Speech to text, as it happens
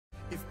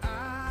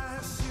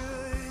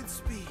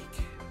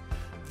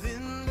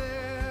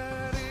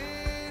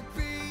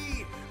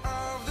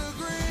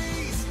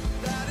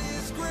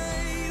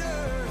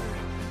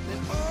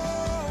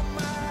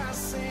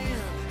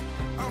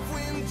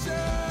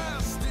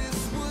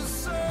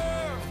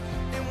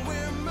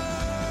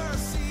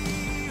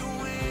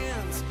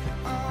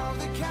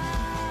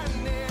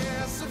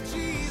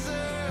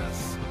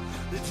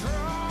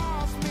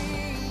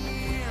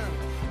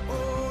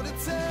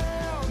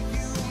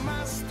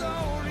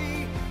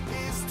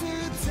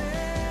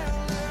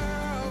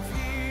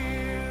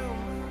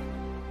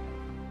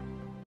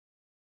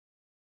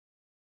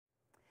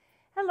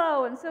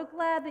Hello, I'm so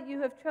glad that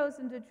you have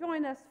chosen to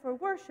join us for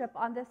worship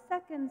on the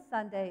second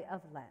Sunday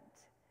of Lent.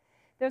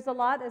 There's a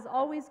lot, as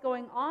always,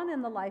 going on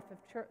in the life of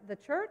the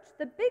church.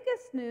 The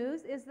biggest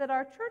news is that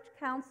our church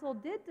council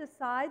did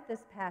decide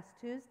this past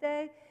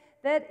Tuesday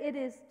that it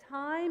is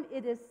time,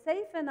 it is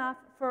safe enough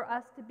for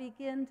us to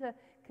begin to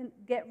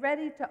get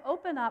ready to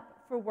open up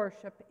for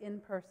worship in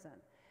person.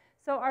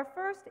 So our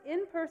first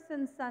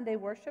in-person Sunday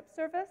worship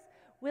service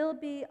will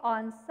be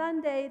on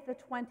Sunday, the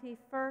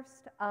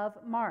 21st of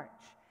March.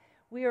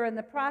 We are in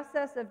the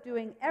process of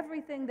doing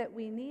everything that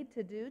we need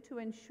to do to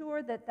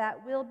ensure that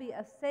that will be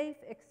a safe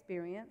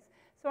experience.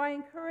 So I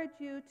encourage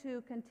you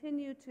to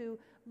continue to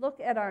look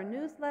at our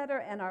newsletter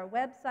and our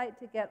website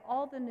to get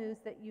all the news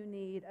that you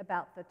need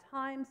about the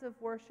times of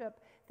worship.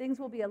 Things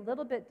will be a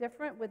little bit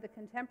different with the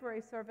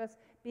contemporary service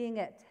being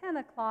at 10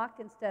 o'clock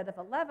instead of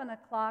 11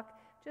 o'clock,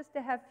 just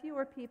to have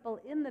fewer people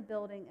in the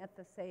building at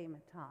the same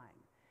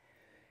time.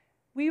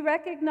 We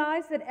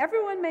recognize that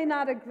everyone may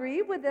not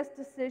agree with this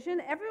decision.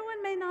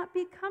 Everyone may not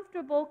be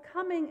comfortable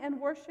coming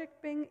and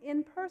worshiping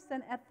in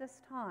person at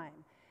this time.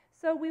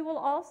 So we will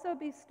also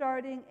be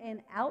starting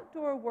an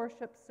outdoor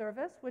worship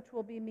service, which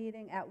will be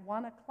meeting at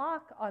 1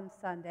 o'clock on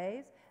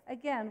Sundays.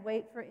 Again,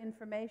 wait for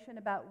information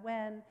about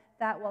when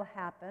that will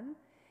happen.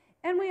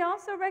 And we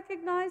also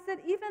recognize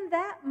that even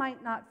that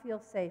might not feel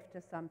safe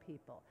to some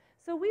people.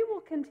 So we will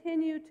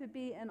continue to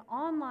be an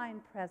online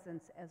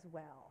presence as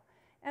well.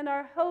 And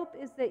our hope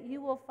is that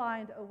you will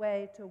find a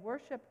way to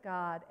worship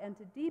God and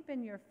to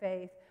deepen your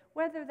faith,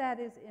 whether that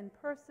is in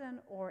person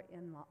or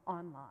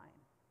online.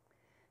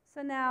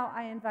 So now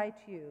I invite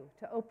you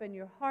to open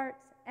your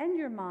hearts and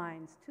your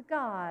minds to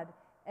God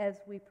as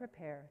we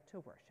prepare to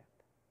worship.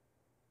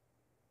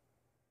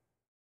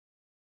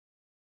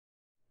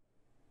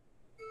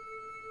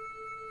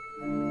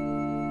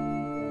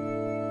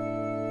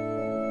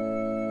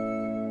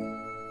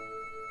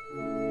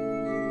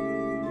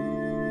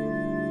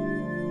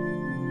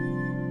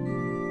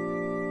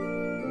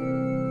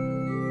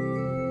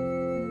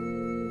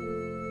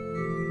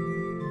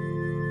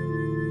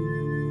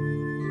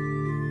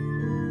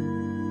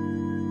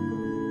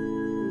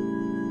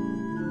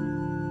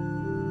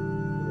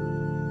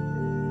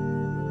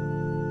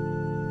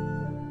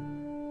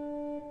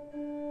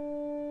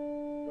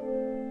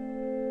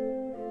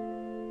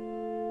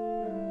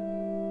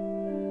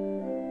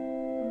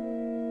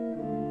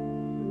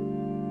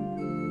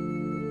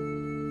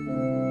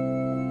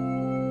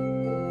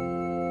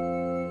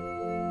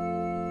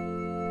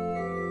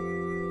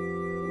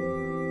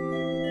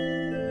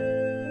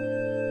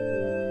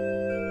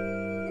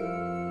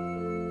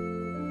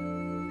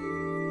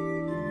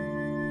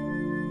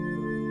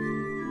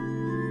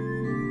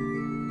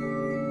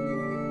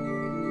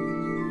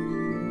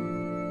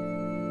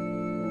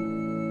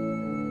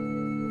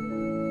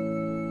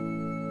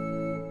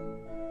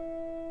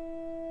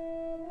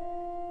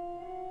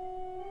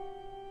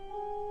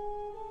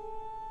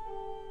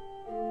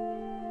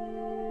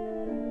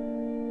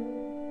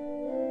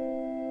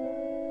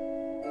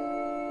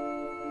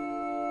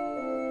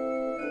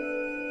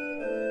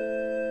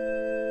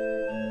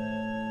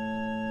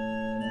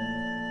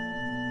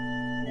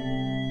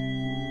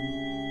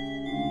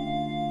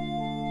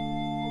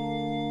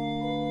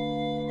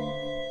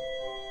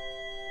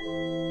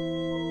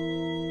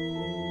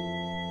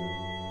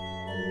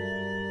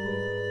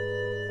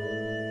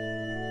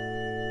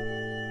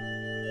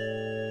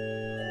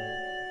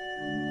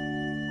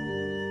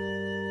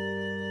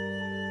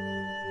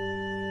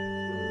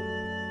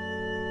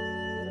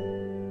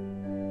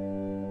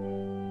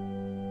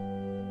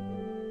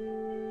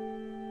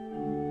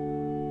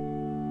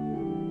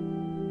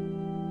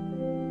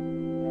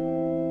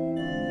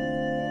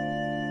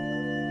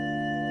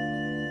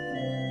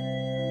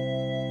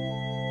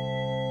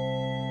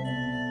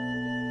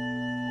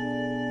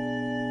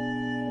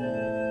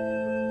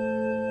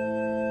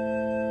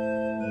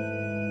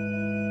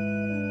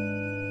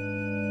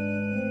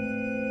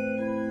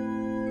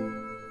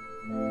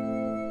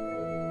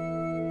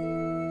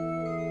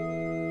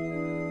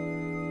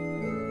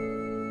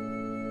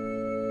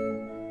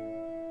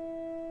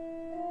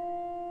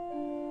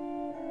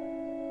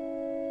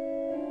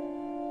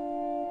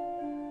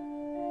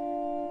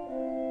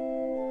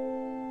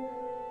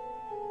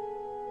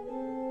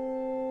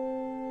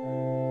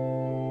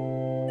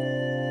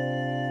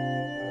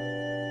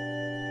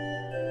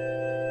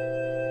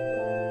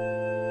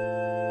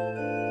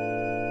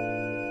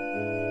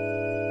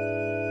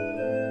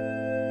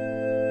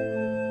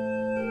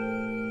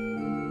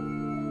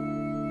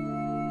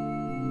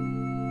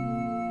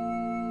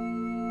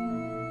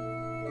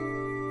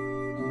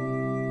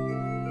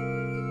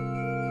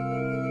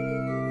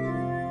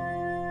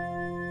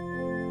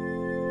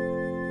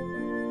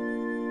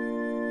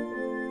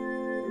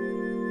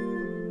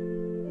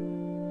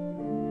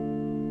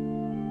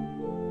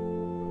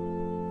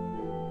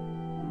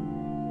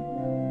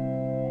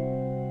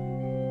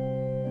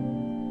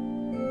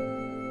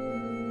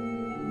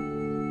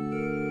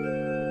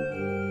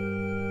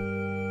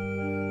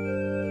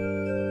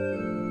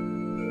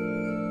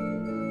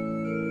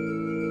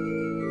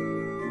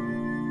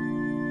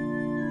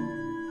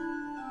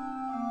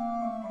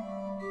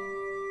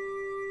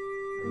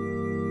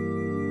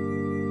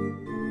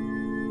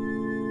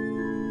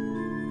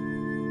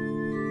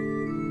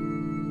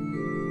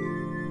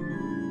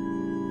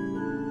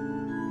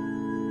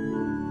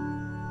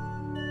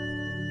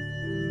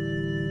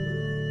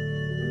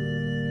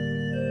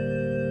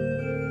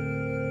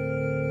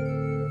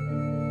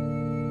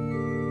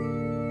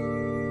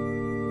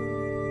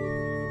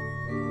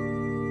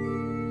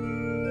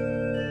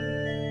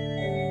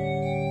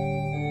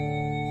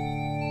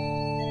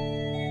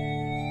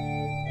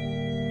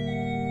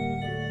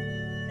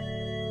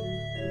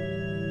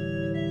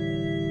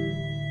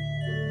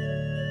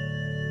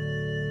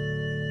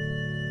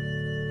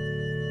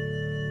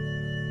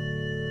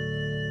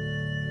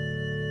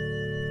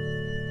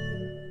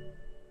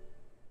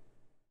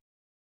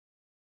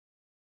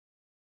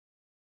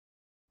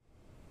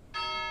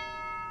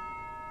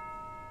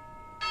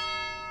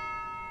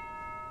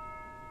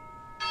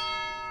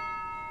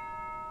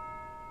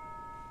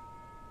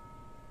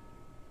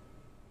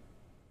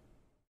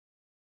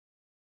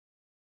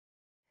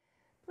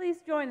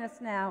 Please join us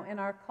now in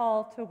our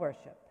call to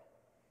worship.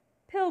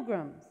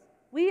 Pilgrims,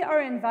 we are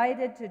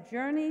invited to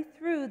journey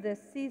through this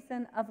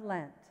season of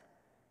Lent.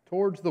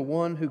 Towards the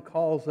one who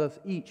calls us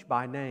each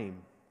by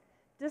name.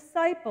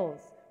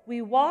 Disciples,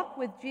 we walk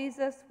with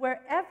Jesus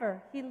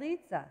wherever he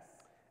leads us.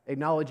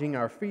 Acknowledging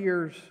our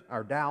fears,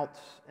 our doubts,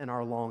 and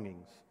our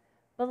longings.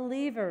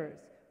 Believers,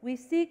 we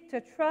seek to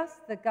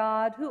trust the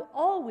God who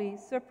always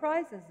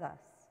surprises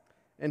us.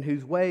 And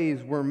whose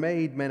ways were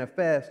made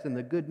manifest in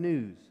the good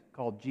news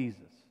called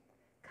Jesus.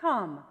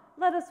 Come,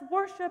 let us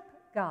worship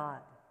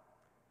God.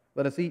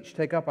 Let us each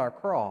take up our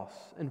cross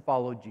and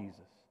follow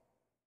Jesus.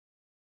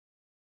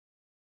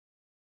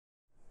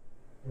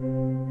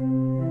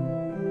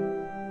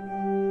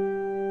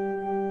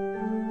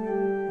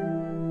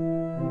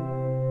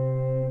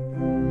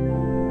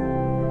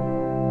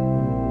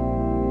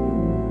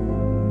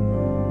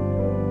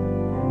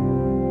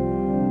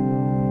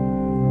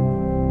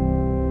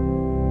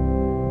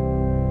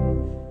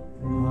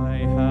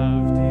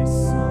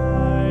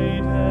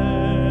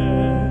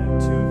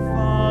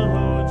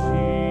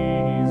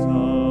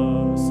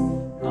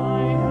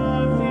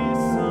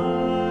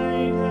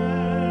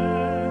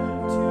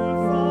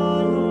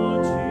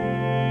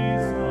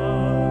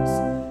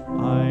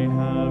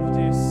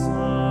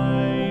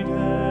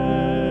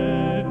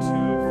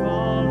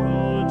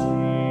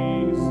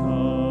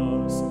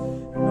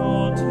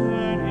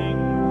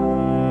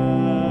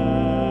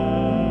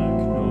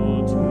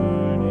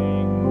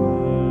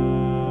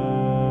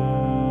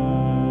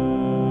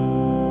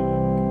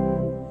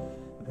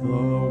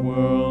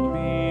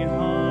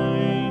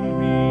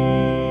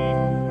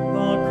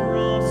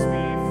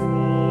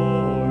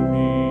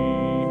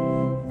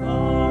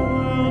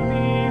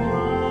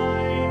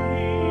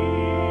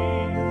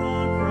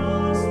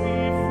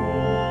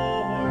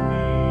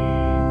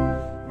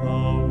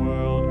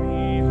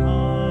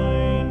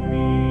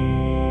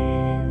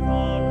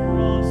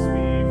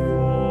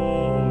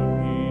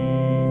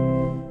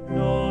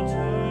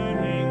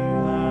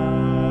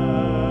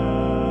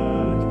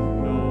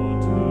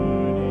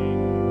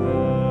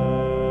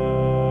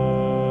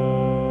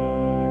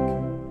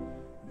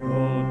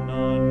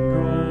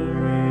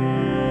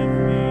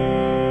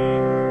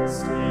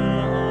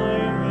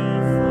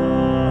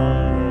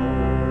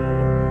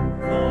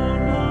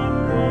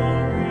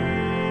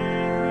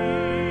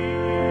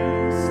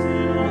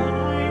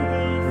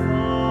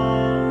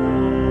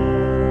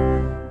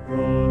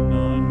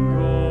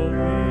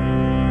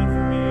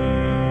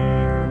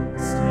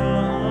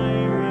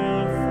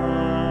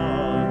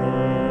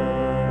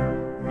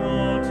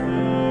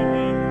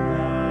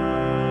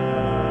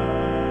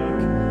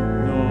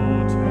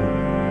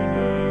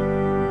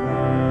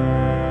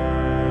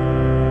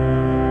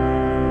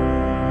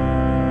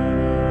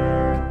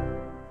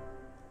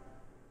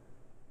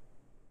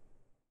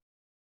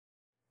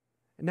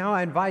 Now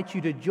I invite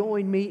you to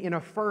join me in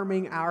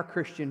affirming our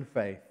Christian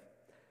faith.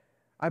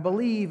 I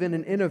believe in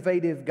an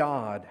innovative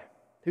God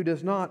who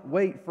does not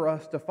wait for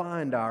us to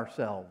find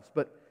ourselves,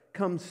 but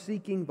comes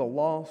seeking the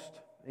lost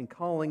and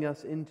calling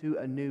us into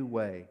a new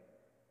way.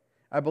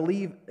 I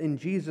believe in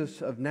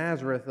Jesus of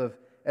Nazareth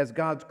as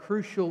God's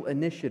crucial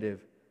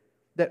initiative,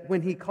 that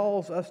when he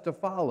calls us to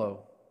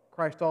follow,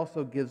 Christ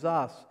also gives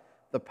us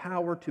the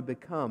power to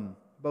become,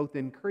 both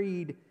in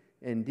creed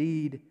and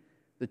deed,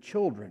 the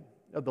children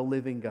of the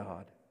living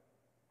God.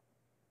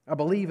 I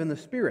believe in the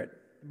Spirit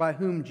by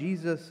whom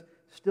Jesus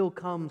still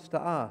comes to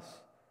us,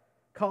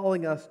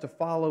 calling us to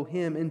follow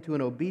him into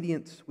an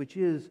obedience which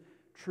is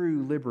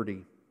true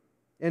liberty,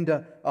 and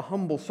a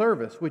humble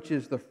service which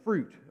is the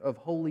fruit of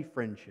holy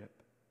friendship.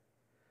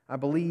 I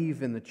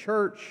believe in the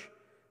church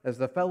as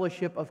the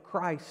fellowship of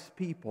Christ's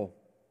people,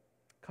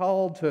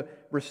 called to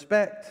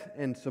respect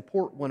and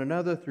support one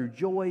another through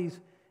joys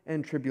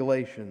and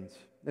tribulations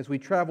as we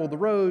travel the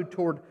road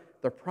toward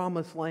the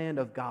promised land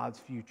of God's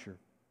future,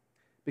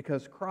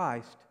 because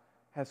Christ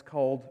has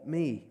called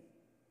me.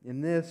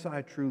 In this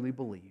I truly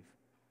believe.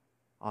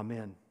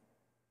 Amen.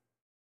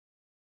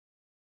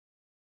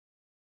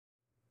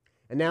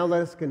 And now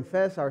let us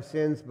confess our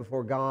sins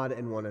before God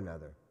and one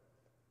another.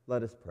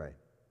 Let us pray.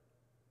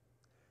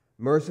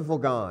 Merciful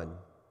God,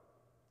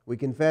 we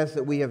confess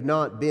that we have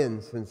not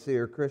been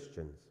sincere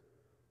Christians.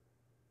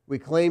 We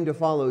claim to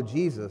follow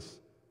Jesus,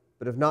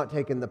 but have not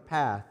taken the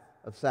path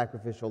of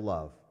sacrificial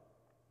love.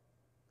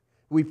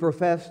 We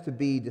profess to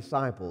be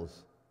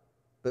disciples,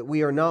 but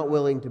we are not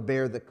willing to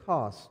bear the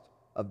cost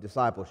of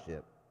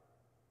discipleship.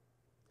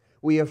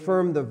 We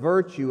affirm the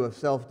virtue of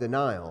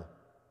self-denial,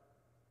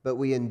 but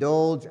we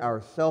indulge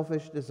our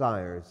selfish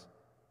desires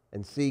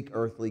and seek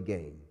earthly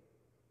gain.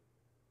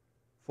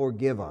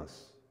 Forgive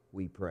us,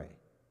 we pray.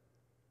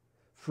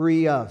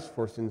 Free us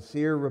for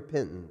sincere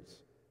repentance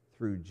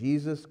through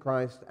Jesus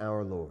Christ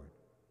our Lord.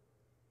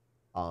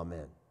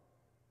 Amen.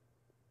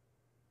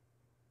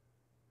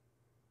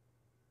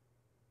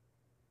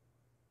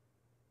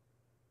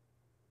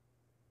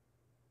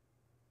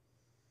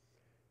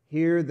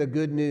 Hear the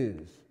good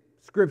news.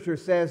 Scripture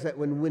says that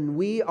when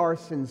we are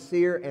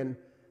sincere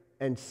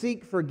and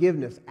seek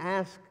forgiveness,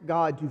 ask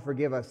God to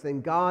forgive us, then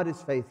God is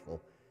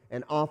faithful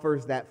and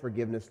offers that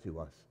forgiveness to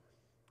us.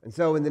 And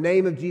so in the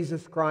name of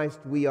Jesus Christ,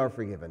 we are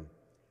forgiven.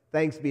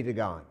 Thanks be to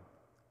God.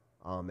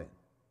 Amen.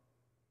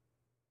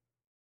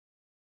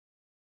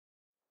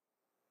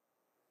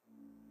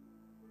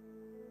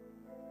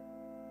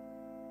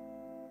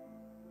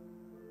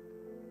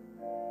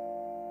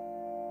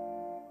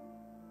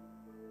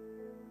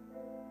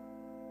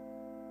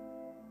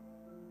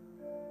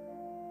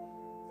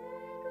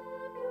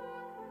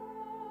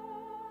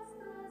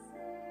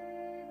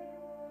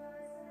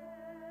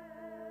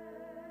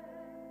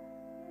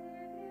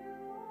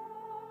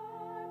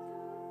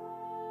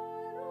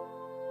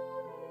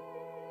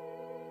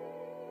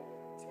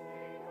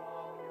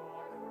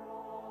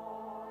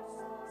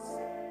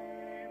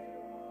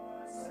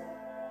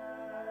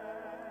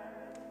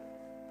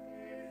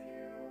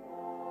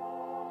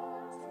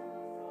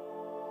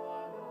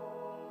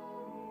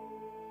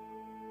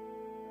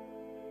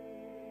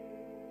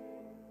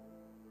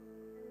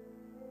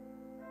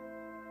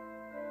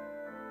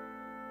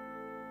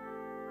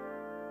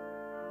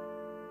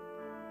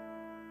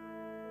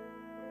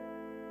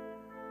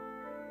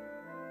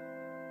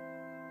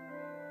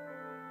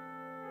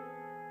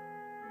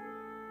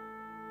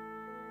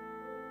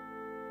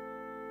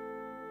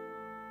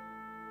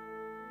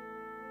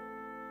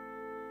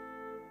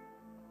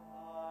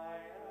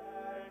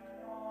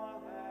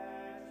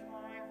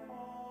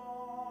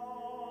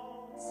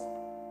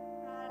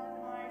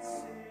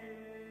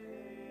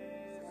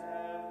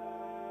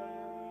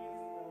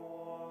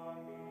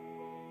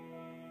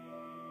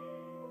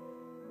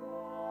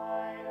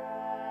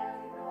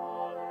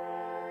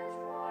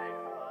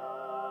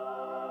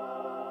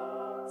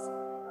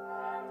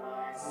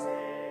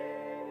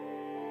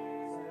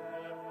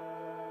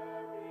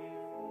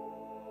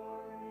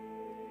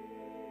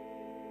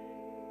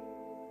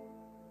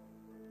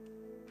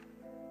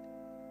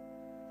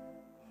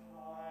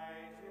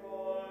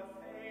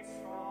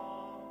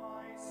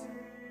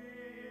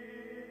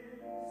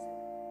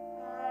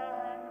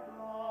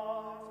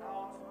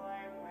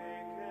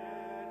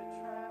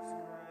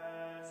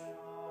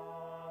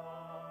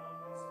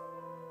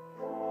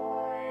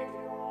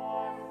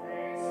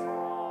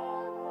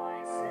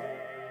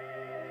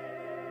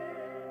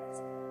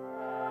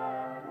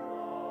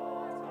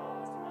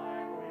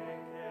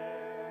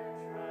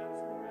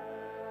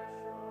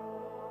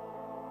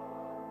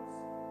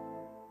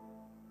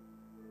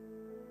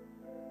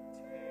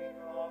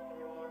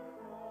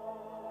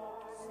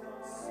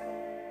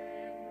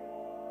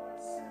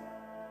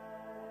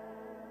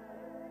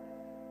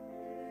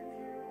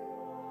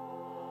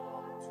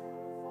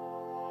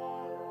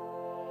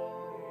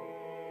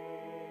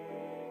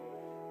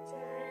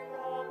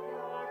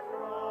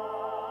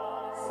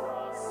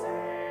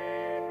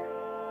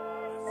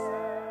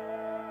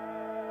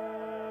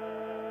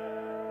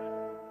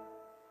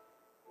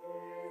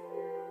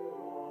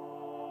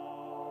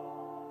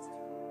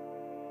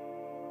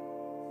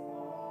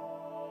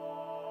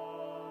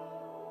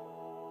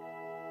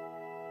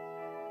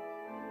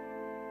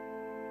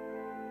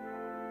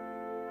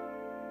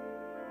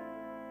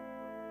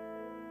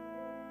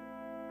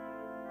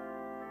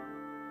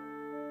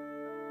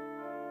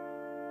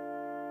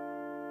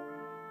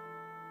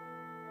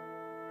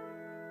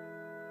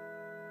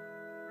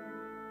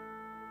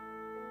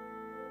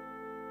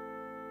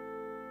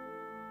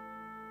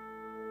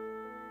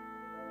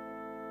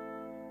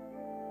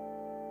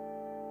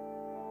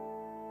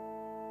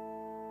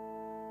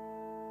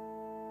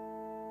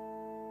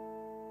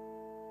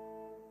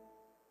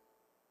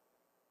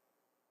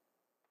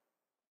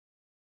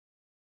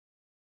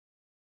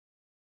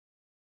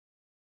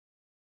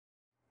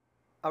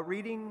 A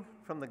reading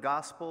from the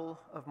Gospel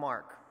of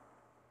Mark.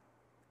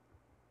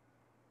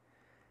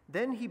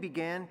 Then he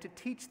began to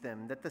teach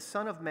them that the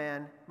Son of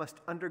Man must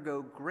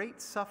undergo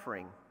great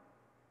suffering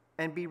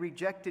and be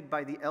rejected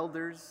by the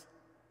elders,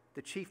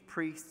 the chief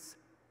priests,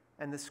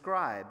 and the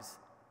scribes,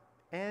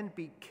 and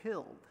be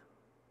killed,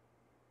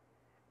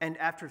 and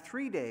after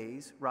 3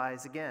 days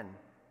rise again.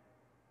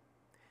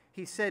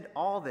 He said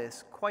all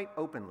this quite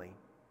openly,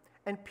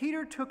 and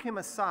Peter took him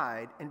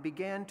aside and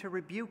began to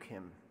rebuke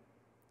him.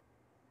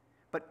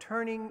 But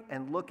turning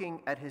and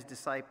looking at his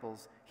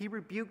disciples, he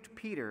rebuked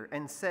Peter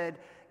and said,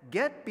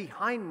 "Get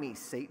behind me,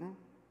 Satan,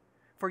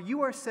 for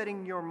you are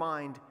setting your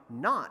mind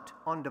not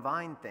on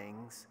divine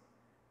things,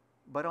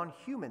 but on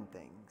human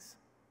things."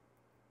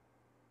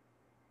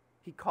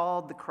 He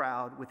called the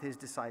crowd with his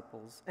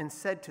disciples and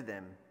said to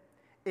them,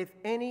 "If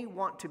any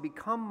want to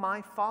become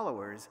my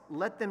followers,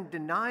 let them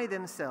deny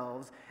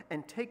themselves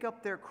and take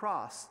up their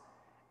cross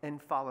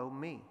and follow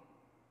me.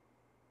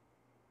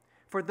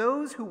 For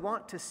those who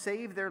want to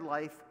save their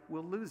life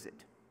will lose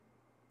it,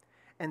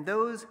 and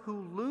those who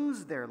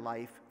lose their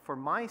life for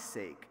my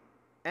sake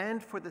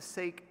and for the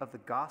sake of the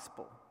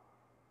gospel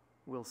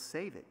will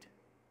save it.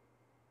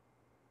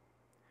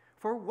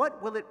 For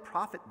what will it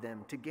profit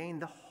them to gain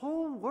the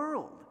whole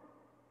world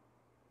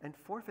and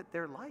forfeit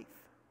their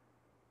life?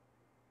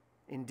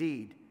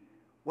 Indeed,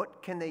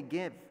 what can they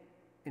give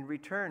in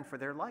return for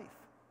their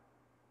life?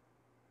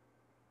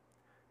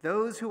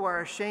 Those who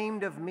are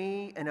ashamed of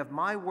me and of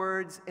my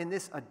words in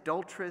this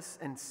adulterous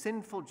and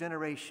sinful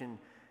generation,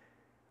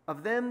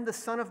 of them the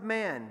Son of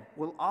Man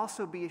will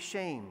also be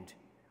ashamed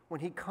when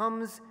he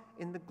comes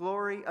in the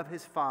glory of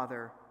his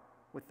Father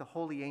with the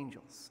holy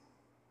angels."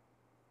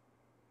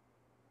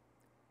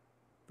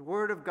 The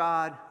word of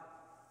God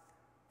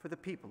for the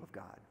people of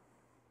God.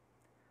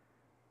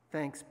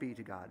 Thanks be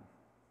to God.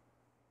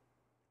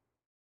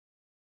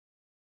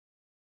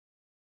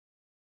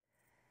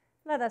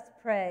 Let us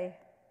pray.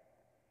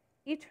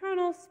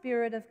 Eternal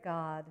Spirit of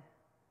God,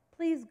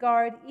 please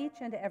guard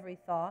each and every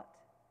thought,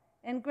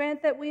 and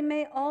grant that we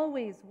may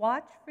always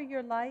watch for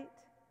your light,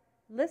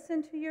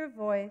 listen to your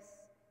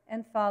voice,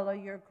 and follow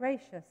your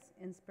gracious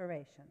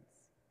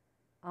inspirations.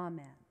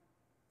 Amen.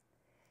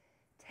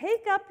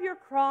 Take up your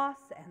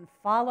cross and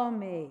follow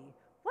me.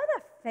 What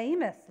a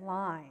famous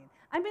line.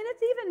 I mean,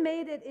 it's even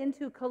made it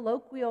into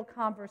colloquial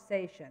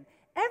conversation.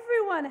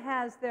 Everyone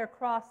has their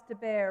cross to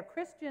bear,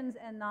 Christians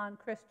and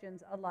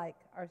non-Christians alike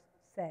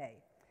say.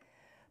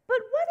 But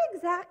what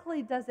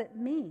exactly does it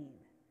mean?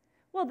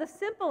 Well, the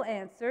simple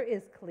answer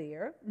is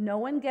clear. No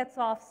one gets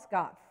off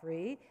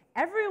scot-free.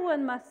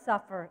 Everyone must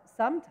suffer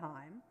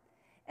sometime.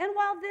 And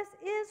while this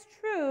is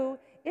true,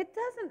 it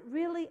doesn't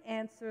really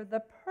answer the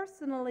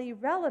personally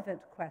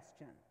relevant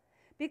question.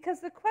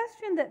 Because the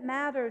question that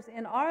matters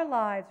in our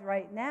lives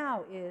right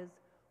now is,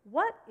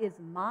 what is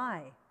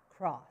my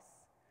cross?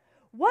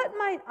 What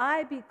might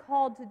I be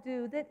called to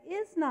do that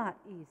is not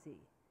easy?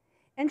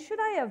 And should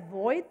I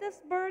avoid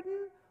this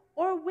burden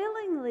or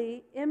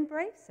willingly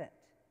embrace it?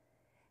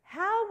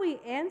 How we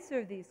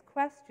answer these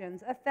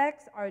questions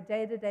affects our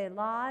day-to-day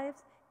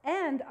lives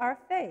and our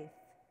faith.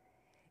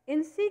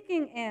 In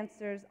seeking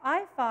answers,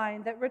 I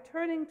find that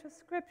returning to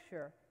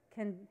Scripture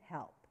can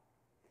help.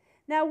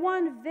 Now,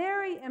 one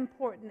very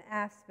important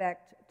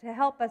aspect to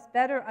help us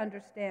better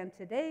understand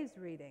today's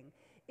reading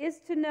is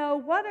to know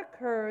what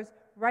occurs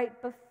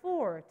right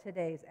before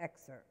today's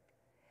excerpt.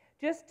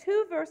 Just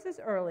 2 verses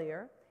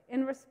earlier,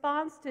 in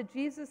response to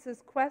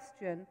Jesus'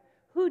 question,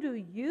 "Who do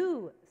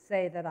you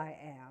say that I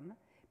am?"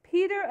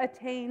 Peter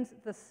attains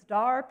the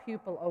Star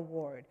Pupil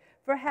Award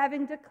for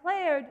having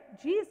declared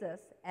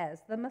Jesus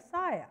as the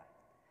Messiah.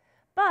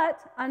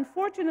 But,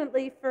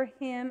 unfortunately for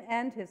him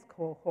and his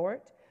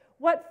cohort,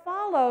 what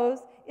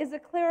follows is a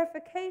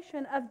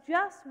clarification of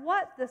just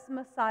what this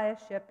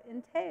Messiahship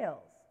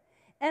entails,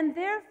 and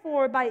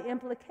therefore, by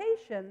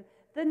implication,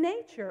 the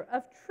nature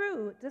of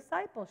true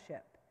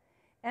discipleship.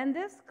 And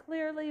this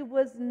clearly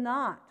was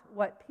not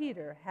what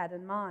Peter had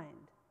in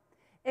mind.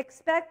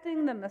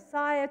 Expecting the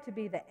Messiah to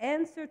be the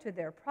answer to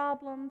their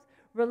problems,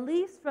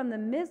 released from the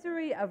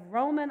misery of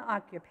Roman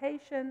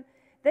occupation,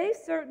 they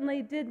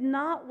certainly did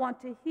not want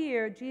to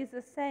hear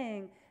Jesus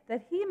saying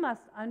that he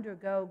must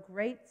undergo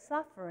great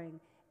suffering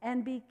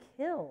and be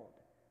killed.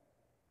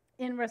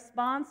 In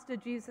response to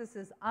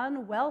Jesus'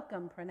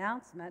 unwelcome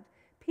pronouncement,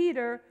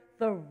 Peter,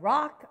 the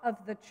rock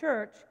of the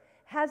church,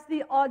 has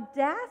the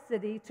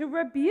audacity to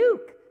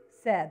rebuke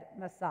said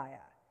Messiah.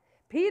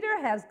 Peter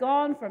has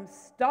gone from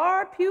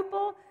star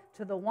pupil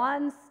to the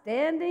one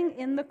standing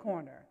in the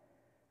corner,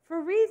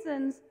 for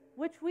reasons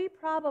which we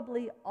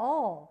probably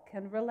all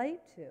can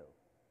relate to.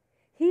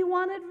 He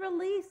wanted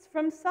release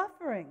from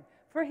suffering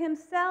for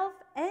himself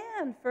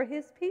and for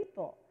his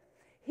people.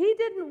 He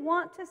didn't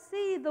want to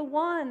see the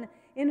one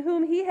in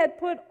whom he had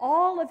put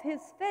all of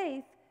his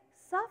faith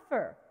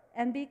suffer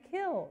and be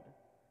killed.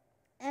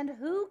 And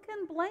who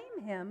can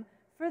blame him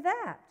for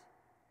that?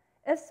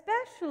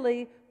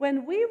 Especially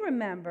when we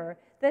remember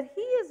that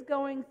he is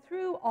going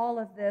through all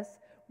of this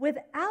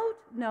without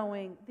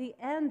knowing the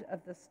end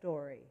of the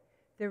story,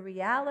 the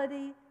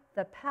reality,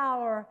 the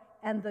power,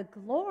 and the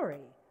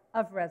glory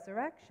of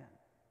resurrection.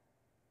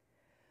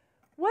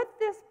 What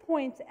this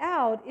points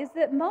out is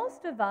that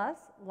most of us,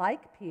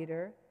 like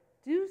Peter,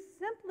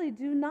 simply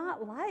do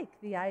not like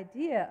the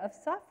idea of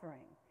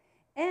suffering.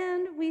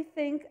 And we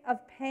think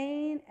of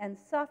pain and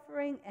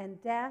suffering and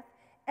death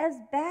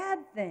as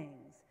bad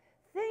things,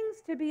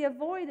 things to be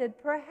avoided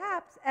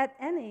perhaps at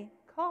any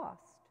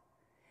cost.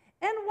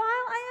 And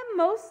while I am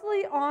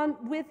mostly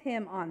with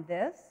him on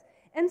this,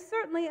 and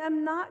certainly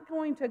am not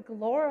going to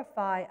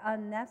glorify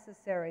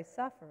unnecessary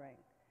suffering,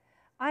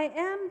 I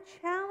am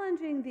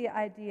challenging the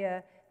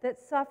idea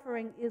that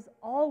suffering is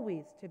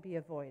always to be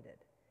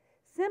avoided,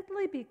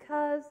 simply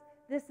because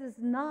this is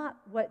not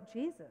what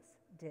Jesus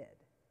did.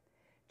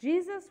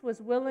 Jesus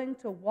was willing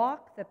to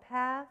walk the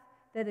path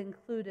that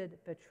included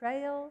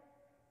betrayal,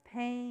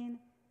 pain,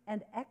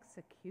 and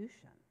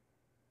execution.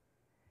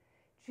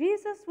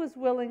 Jesus was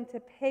willing to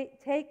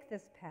take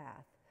this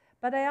path,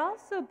 but I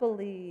also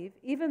believe,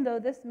 even though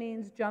this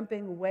means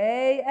jumping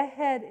way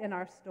ahead in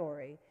our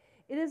story,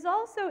 it is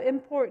also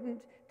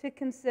important to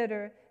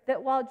consider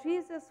that while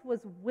Jesus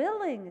was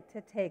willing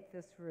to take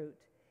this route,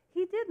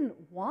 he didn't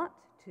want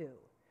to.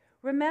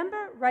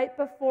 Remember, right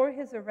before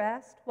his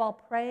arrest, while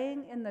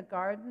praying in the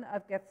Garden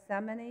of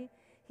Gethsemane,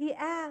 he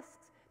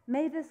asks,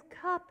 "May this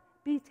cup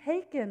be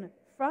taken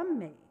from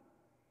me."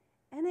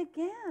 And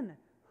again,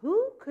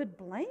 who could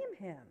blame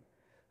him?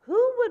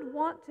 Who would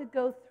want to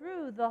go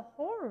through the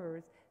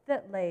horrors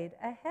that laid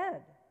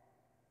ahead?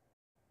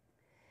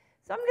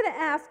 So I'm going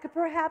to ask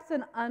perhaps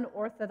an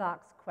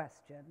unorthodox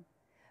question.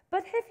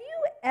 But have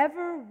you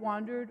ever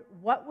wondered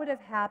what would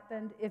have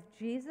happened if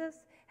Jesus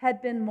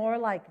had been more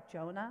like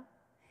Jonah?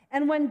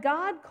 And when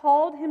God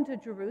called him to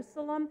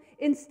Jerusalem,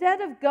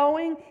 instead of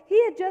going,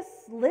 he had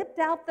just slipped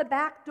out the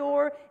back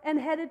door and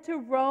headed to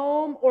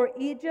Rome or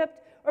Egypt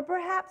or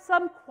perhaps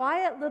some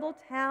quiet little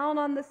town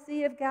on the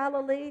Sea of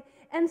Galilee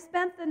and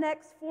spent the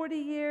next 40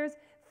 years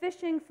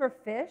fishing for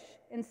fish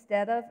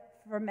instead of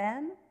for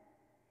men?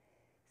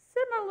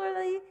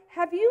 Similarly,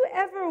 have you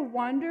ever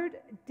wondered,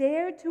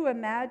 dared to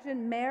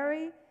imagine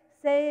Mary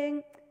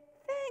saying,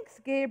 "Thanks,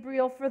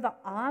 Gabriel, for the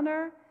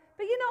honor,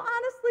 but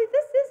honestly,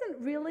 this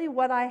isn't really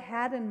what I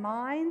had in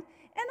mind,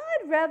 and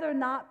I'd rather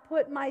not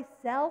put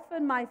myself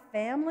and my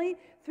family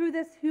through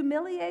this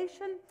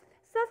humiliation,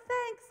 so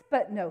thanks,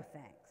 but no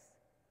thanks"?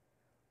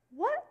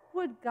 What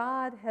would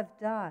God have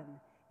done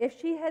if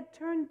she had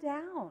turned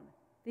down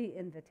the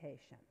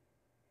invitation?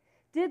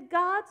 Did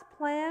God's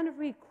plan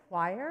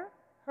require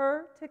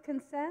her to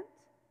consent?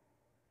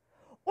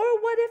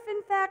 Or what if,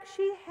 in fact,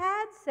 she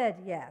had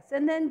said yes,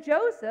 and then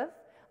Joseph,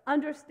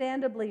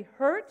 understandably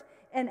hurt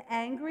and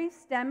angry,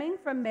 stemming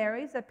from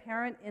Mary's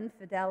apparent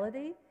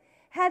infidelity,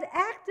 had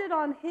acted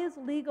on his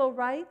legal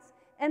rights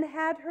and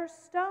had her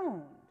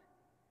stoned?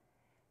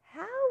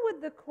 How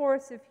would the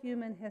course of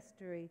human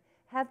history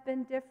have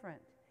been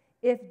different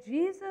if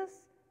Jesus,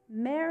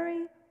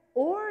 Mary,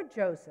 or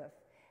Joseph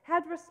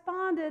had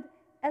responded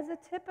as a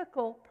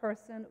typical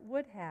person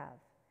would have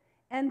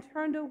and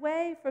turned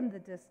away from the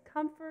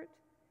discomfort,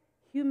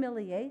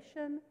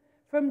 humiliation,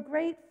 from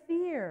great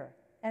fear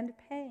and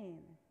pain?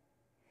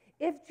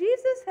 If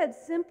Jesus had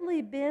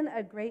simply been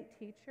a great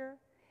teacher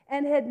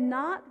and had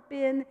not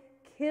been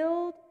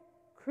killed,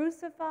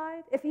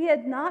 crucified, if he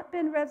had not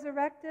been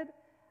resurrected,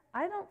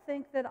 I don't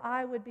think that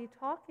I would be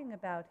talking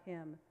about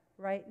him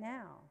right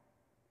now.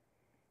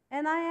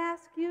 And I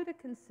ask you to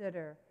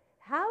consider,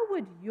 how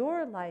would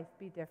your life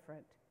be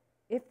different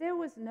if there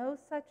was no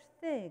such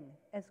thing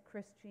as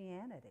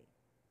Christianity?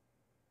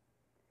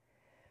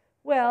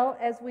 Well,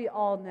 as we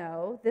all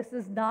know, this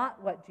is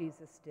not what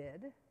Jesus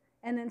did.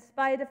 And in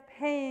spite of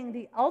paying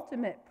the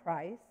ultimate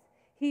price,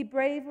 he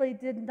bravely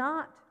did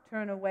not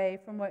turn away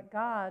from what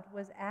God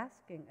was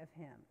asking of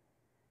him.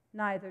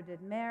 Neither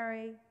did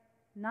Mary,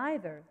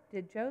 neither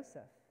did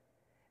Joseph.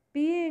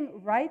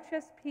 Being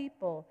righteous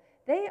people,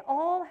 they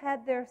all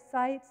had their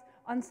sights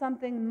on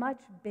something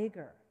much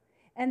bigger,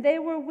 and they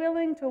were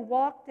willing to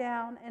walk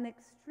down an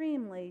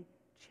extremely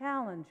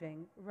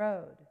challenging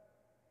road.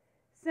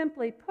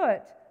 Simply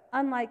put,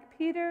 unlike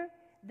Peter,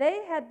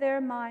 they had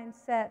their mind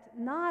set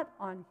not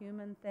on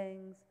human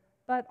things,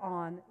 but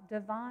on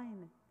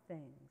divine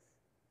things.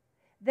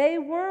 They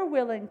were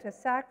willing to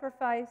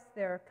sacrifice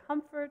their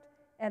comfort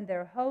and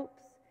their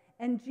hopes,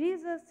 and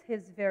Jesus,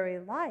 his very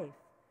life,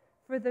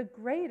 for the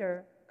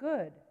greater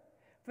good,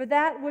 for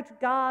that which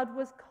God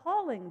was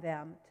calling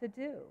them to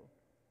do.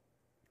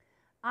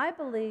 I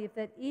believe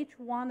that each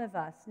one of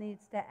us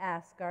needs to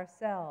ask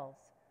ourselves,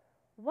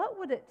 what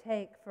would it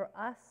take for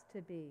us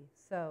to be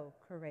so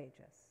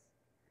courageous?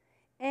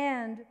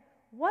 And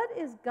what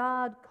is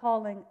God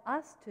calling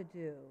us to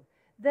do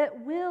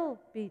that will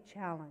be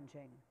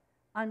challenging,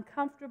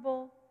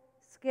 uncomfortable,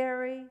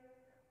 scary,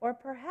 or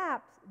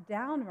perhaps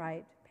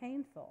downright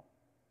painful?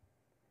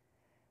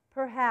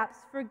 Perhaps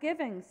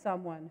forgiving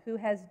someone who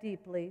has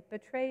deeply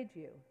betrayed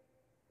you.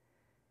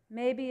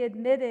 Maybe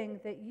admitting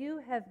that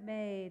you have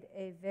made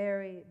a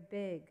very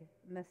big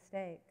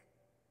mistake.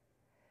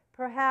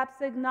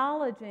 Perhaps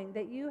acknowledging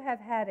that you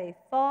have had a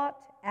thought,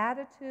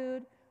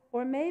 attitude,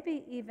 or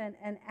maybe even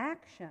an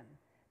action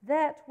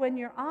that, when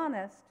you're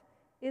honest,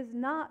 is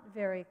not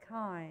very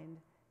kind,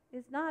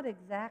 is not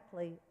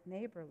exactly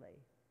neighborly.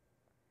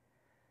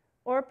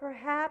 Or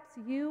perhaps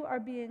you are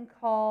being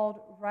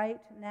called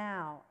right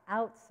now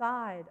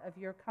outside of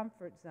your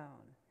comfort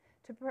zone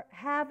to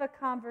have a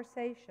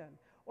conversation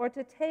or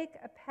to take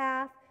a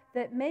path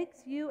that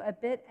makes you a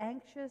bit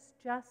anxious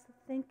just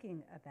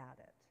thinking about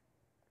it.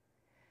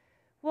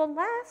 Well,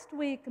 last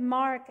week,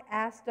 Mark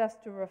asked us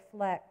to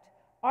reflect,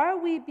 are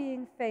we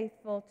being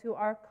faithful to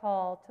our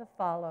call to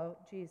follow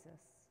Jesus?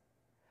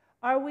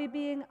 Are we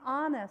being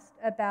honest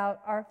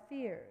about our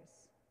fears?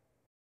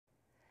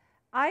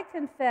 I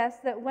confess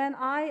that when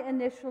I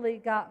initially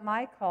got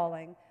my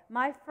calling,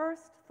 my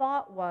first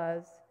thought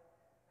was,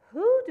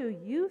 who do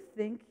you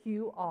think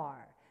you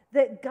are,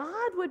 that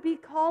God would be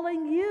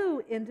calling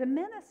you into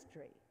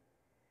ministry?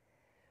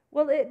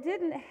 Well, it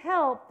didn't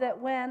help that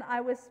when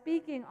I was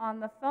speaking on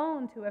the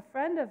phone to a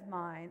friend of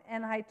mine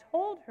and I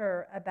told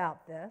her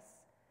about this,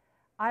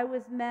 I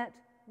was met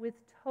with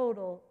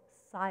total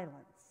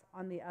silence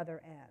on the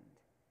other end.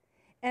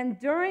 And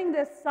during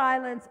this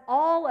silence,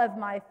 all of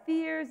my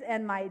fears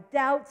and my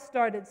doubts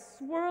started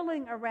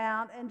swirling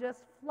around and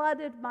just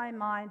flooded my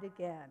mind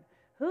again.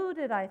 Who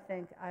did I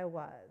think I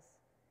was?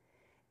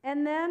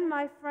 And then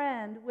my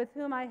friend, with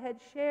whom I had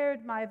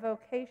shared my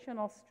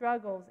vocational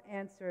struggles,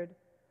 answered,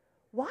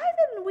 Why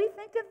didn't we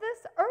think of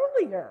this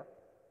earlier?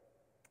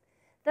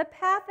 The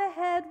path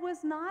ahead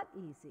was not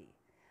easy.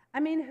 I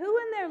mean, who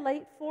in their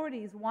late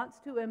 40s wants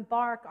to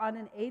embark on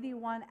an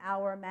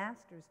 81-hour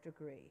master's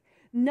degree,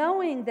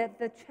 knowing that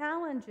the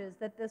challenges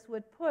that this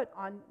would put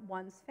on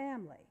one's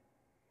family?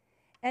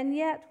 And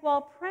yet,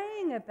 while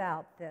praying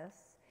about this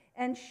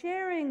and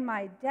sharing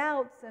my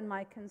doubts and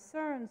my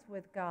concerns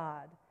with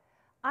God,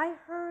 I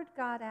heard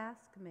God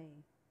ask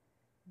me,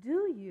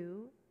 "Do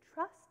you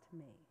trust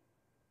me?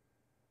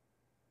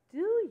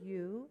 Do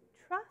you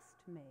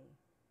trust me?"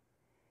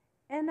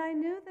 And I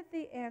knew that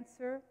the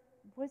answer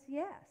was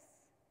yes.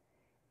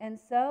 And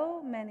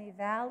so many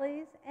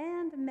valleys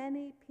and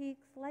many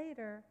peaks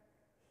later,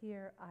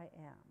 here I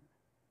am.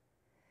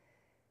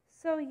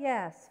 So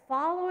yes,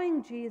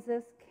 following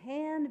Jesus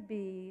can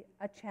be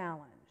a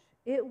challenge.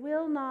 It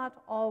will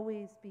not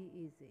always be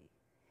easy.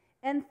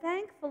 And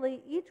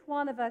thankfully, each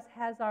one of us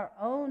has our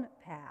own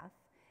path,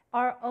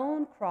 our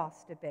own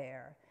cross to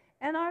bear.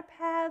 And our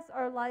paths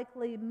are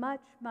likely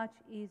much, much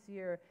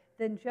easier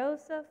than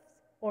Joseph's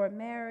or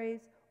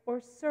Mary's or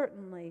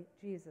certainly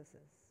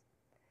Jesus's.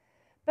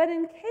 But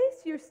in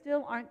case you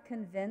still aren't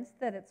convinced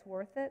that it's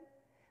worth it,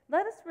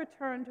 let us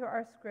return to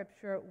our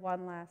scripture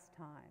one last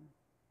time.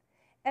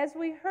 As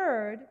we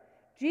heard,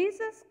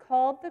 Jesus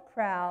called the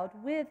crowd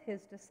with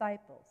his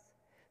disciples.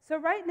 So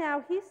right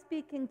now, he's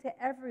speaking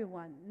to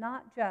everyone,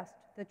 not just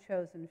the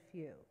chosen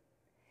few,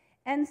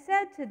 and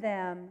said to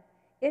them,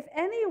 "If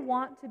any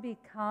want to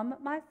become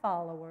my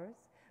followers,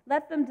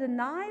 let them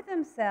deny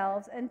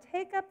themselves and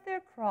take up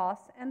their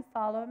cross and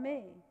follow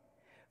me.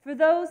 For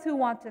those who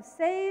want to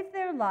save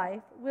their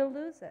life will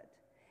lose it,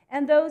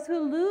 and those who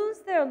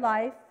lose their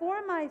life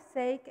for my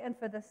sake and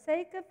for the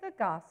sake of the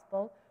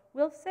gospel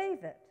will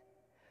save it.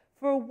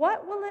 For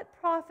what will it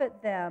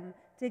profit them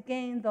to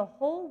gain the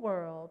whole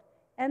world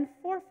and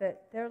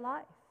forfeit their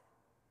life?"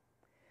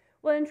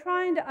 Well, in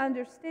trying to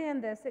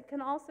understand this, it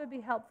can also be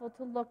helpful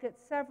to look at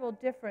several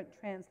different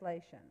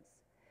translations.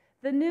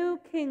 The New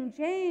King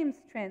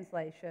James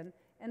translation,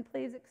 and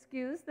please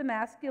excuse the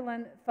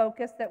masculine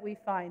focus that we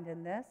find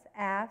in this,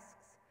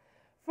 asks,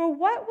 "For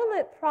what will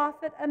it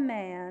profit a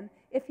man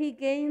if he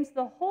gains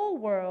the whole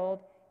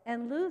world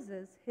and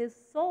loses his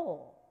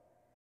soul?"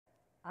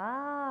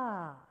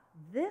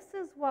 This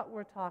is what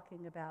we're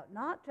talking about,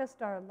 not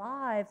just our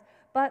lives,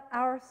 but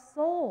our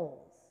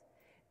souls.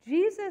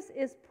 Jesus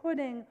is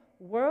putting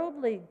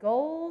worldly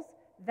goals,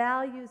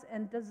 values,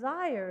 and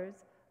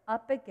desires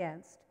up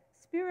against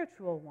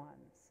spiritual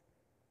ones.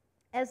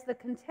 As the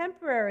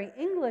contemporary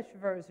English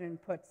version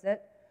puts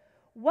it,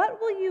 what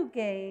will you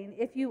gain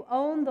if you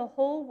own the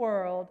whole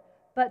world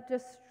but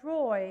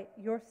destroy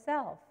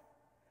yourself?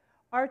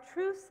 Our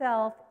true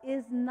self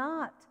is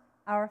not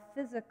our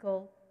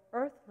physical,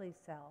 earthly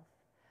self,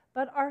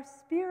 but our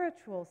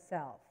spiritual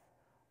self,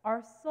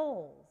 our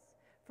souls,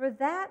 for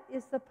that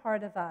is the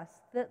part of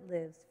us that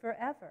lives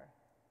forever.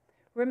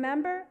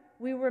 Remember,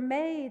 we were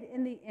made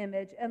in the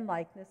image and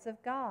likeness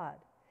of God.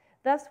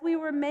 Thus, we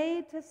were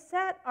made to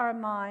set our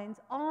minds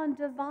on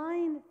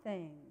divine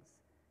things,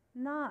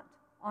 not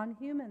on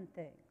human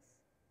things.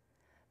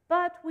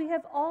 But we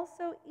have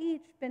also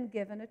each been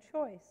given a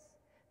choice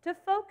to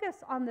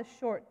focus on the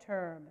short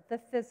term, the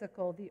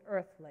physical, the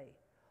earthly,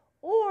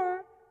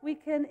 or we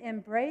can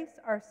embrace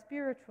our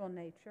spiritual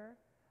nature,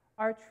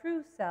 our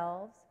true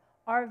selves,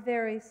 our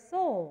very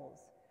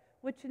souls,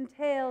 which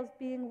entails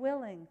being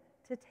willing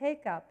to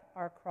take up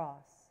our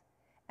cross,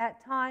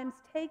 at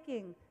times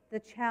taking the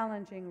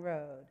challenging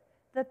road,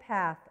 the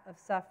path of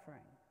suffering.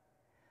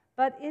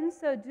 But in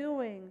so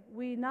doing,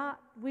 we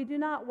do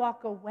not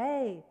walk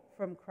away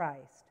from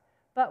Christ,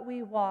 but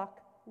we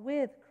walk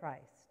with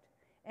Christ.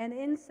 And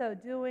in so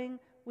doing,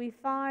 we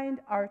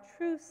find our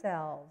true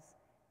selves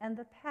and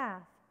the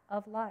path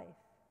of life.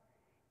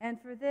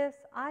 And for this,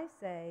 I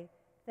say,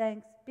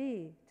 thanks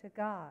be to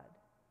God.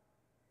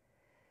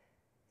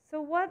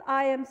 So what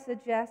I am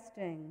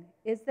suggesting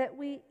is that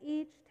we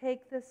each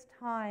take this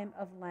time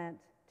of Lent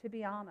to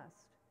be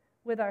honest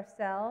with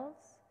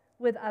ourselves,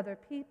 with other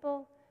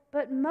people,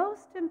 but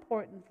most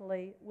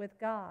importantly, with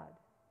God.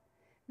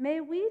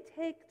 May we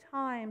take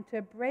time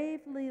to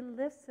bravely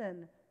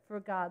listen for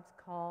God's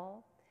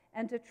call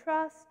and to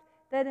trust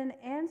that in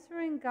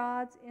answering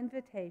God's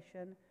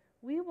invitation,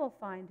 we will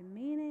find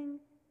meaning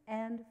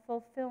and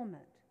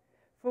fulfillment,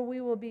 for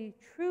we will be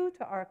true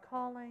to our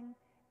calling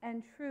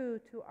and true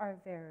to our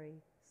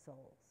very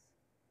souls.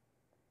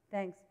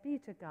 Thanks be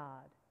to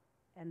God,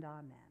 and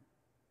amen.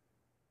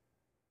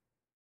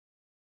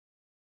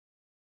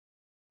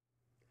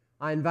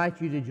 I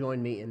invite you to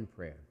join me in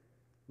prayer.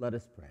 Let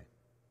us pray.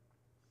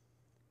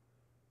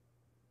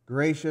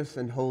 Gracious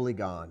and holy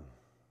God,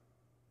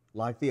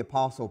 like the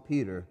Apostle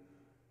Peter,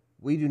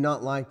 we do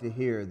not like to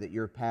hear that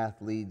your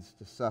path leads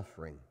to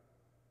suffering,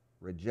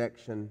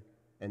 rejection,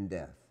 and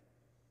death.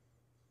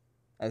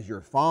 As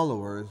your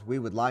followers, we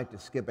would like to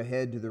skip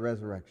ahead to the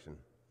resurrection,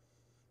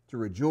 to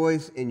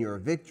rejoice in your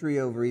victory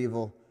over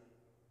evil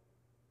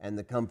and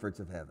the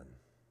comforts of heaven.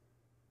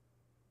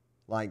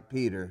 Like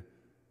Peter,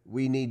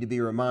 we need to be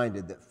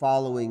reminded that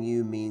following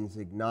you means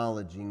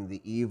acknowledging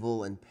the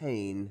evil and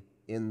pain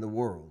in the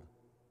world,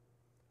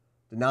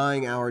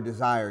 denying our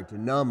desire to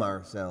numb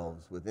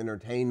ourselves with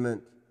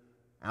entertainment,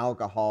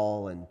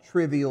 alcohol, and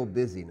trivial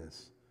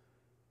busyness,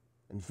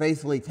 and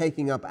faithfully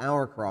taking up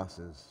our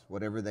crosses,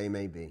 whatever they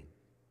may be.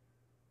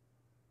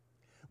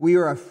 We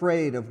are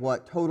afraid of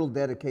what total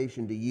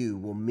dedication to you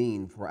will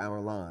mean for our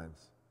lives,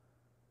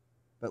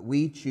 but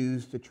we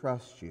choose to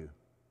trust you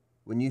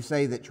when you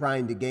say that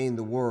trying to gain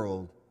the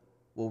world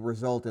will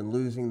result in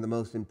losing the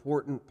most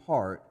important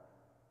part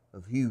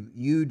of who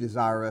you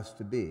desire us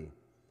to be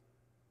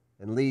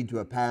and lead to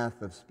a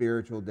path of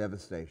spiritual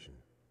devastation.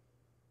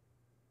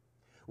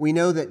 We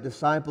know that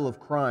disciple of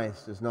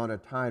Christ is not a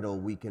title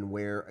we can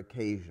wear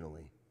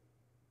occasionally,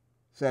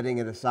 setting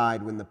it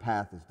aside when the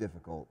path is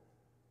difficult.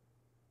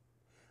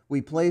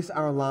 We place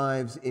our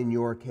lives in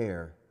your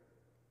care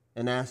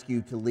and ask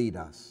you to lead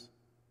us,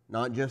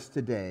 not just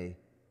today,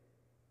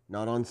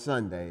 not on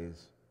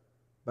Sundays,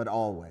 but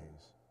always.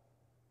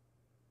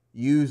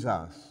 Use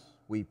us,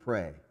 we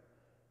pray,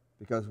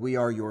 because we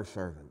are your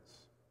servants.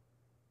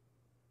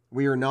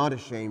 We are not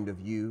ashamed of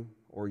you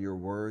or your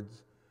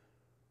words.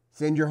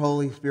 Send your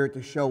Holy Spirit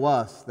to show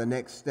us the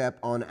next step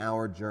on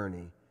our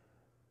journey,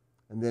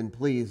 and then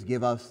please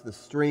give us the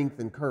strength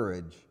and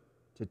courage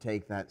to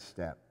take that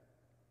step.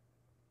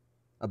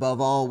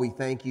 Above all, we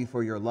thank you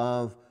for your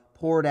love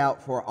poured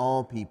out for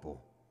all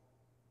people.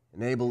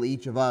 Enable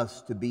each of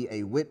us to be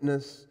a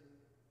witness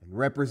and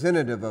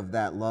representative of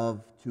that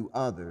love to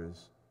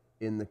others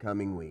in the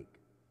coming week.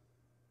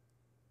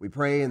 We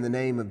pray in the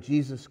name of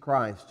Jesus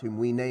Christ, whom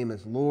we name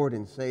as Lord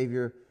and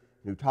Savior,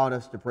 who taught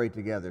us to pray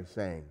together,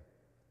 saying,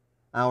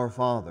 Our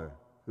Father,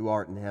 who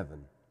art in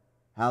heaven,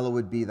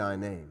 hallowed be thy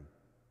name.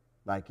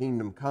 Thy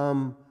kingdom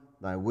come,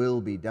 thy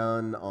will be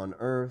done on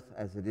earth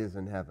as it is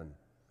in heaven.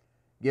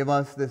 Give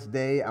us this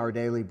day our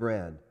daily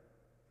bread,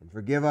 and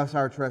forgive us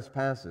our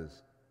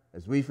trespasses,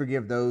 as we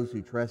forgive those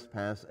who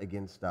trespass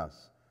against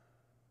us.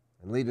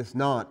 And lead us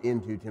not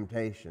into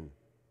temptation,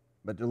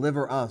 but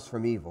deliver us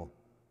from evil.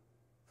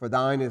 For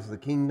thine is the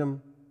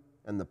kingdom,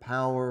 and the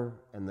power,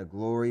 and the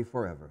glory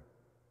forever.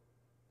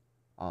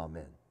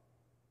 Amen.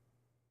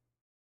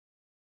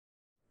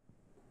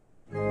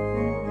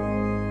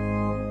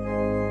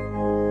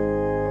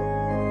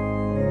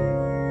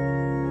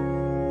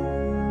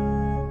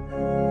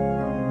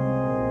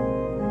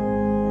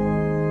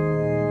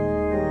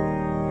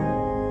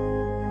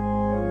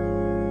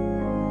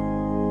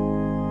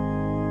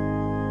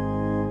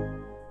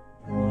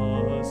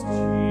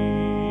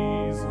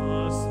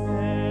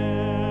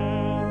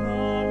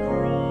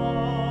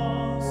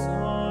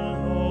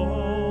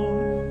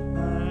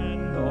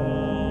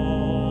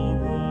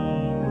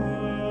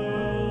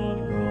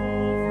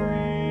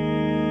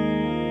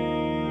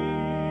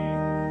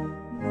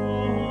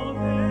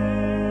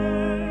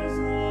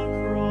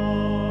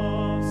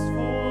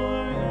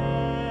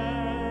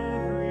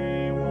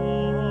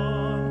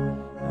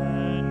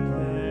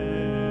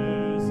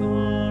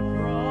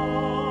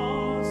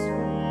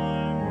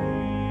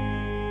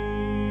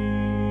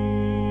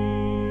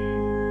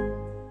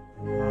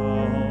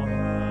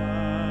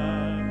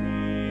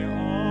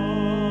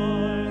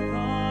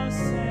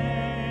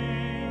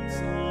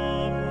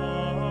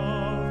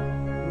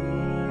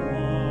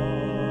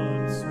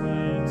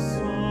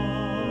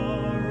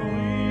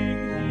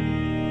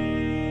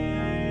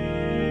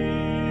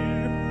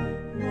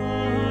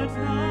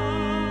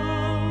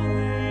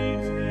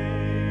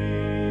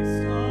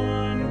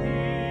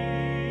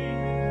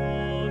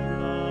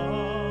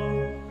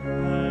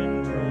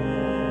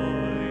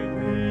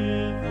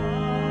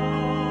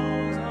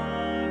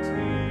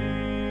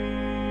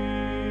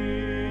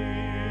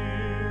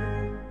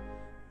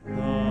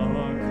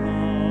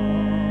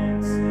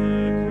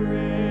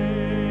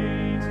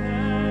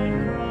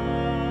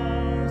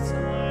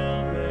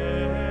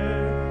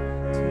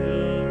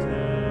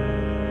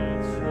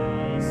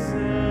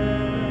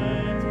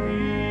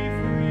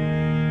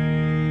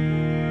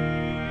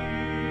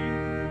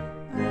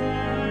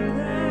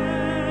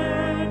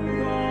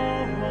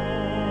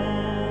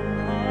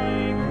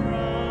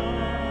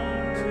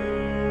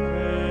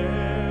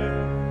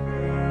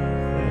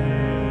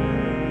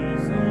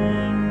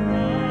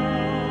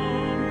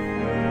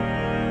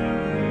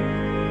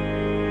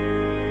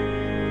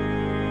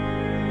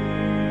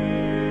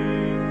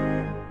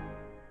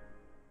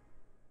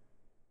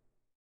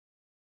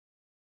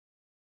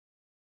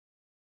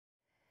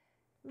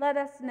 Let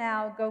us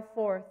now go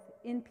forth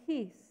in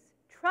peace,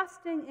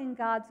 trusting in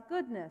God's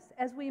goodness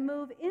as we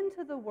move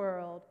into the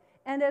world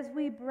and as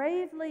we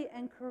bravely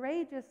and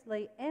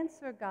courageously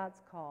answer God's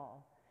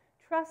call,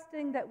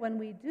 trusting that when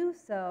we do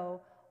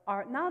so,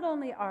 not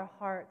only our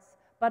hearts,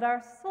 but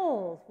our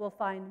souls will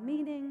find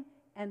meaning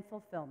and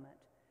fulfillment.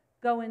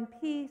 Go in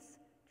peace,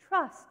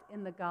 trust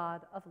in the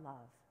God of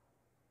love.